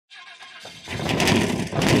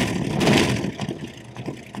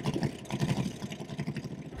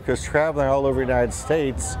because traveling all over the United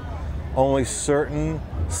States, only certain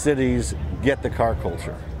cities get the car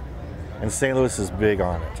culture. And St. Louis is big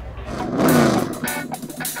on it.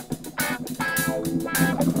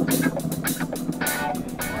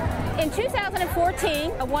 In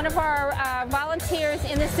 2014, one of our volunteers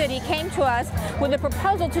in the city came to us with a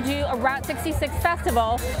proposal to do a Route 66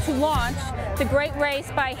 festival to launch the Great Race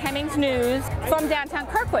by Hemmings News from downtown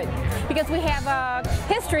Kirkwood, because we have a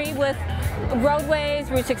history with roadways.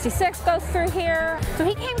 Route 66 goes through here. So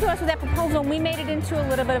he came to us with that proposal and we made it into a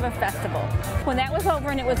little bit of a festival. When that was over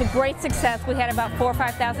and it was a great success, we had about 4,000 or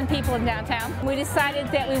 5,000 people in downtown. We decided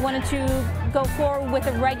that we wanted to go forward with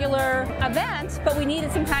a regular event, but we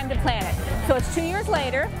needed some time to plan it. So it's 2 years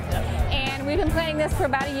later, and we've been planning this for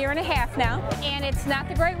about a year and a half now. And it's not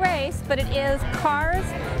the Great Race, but it is cars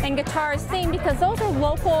and guitars themed, because those are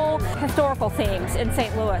local historical themes in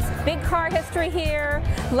St. Louis. Big car history here,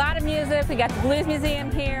 a lot of music. We got the Blues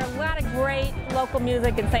Museum here, a lot of great local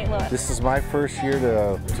music in St. Louis. This is my first year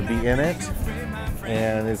to be in it,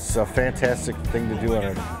 and it's a fantastic thing to do on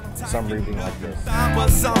a summer evening like this.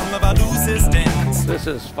 This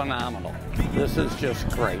is phenomenal. This is just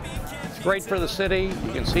great. It's great for the city.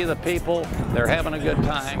 You can see the people. They're having a good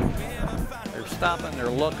time. They're stopping, they're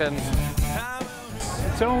looking.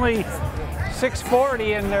 It's only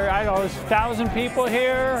 6:40 and there, I don't know, there's 1,000 people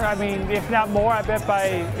here. I mean, if not more, I bet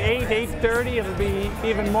by 8:30 it'll be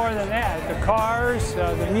even more than that. The cars,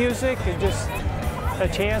 the music, and just a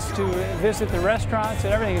chance to visit the restaurants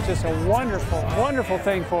and everything. It's just a wonderful, wonderful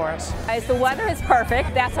thing for us. The weather is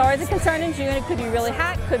perfect. That's always a concern in June. It could be really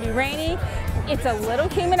hot, could be rainy. It's a little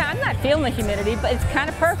humid. I'm not feeling the humidity, but it's kind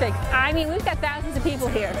of perfect. I mean, we've got thousands of people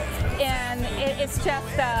here, and it's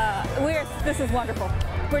just, this is wonderful.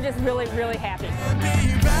 We're just really, really happy.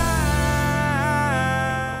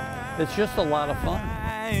 It's just a lot of fun.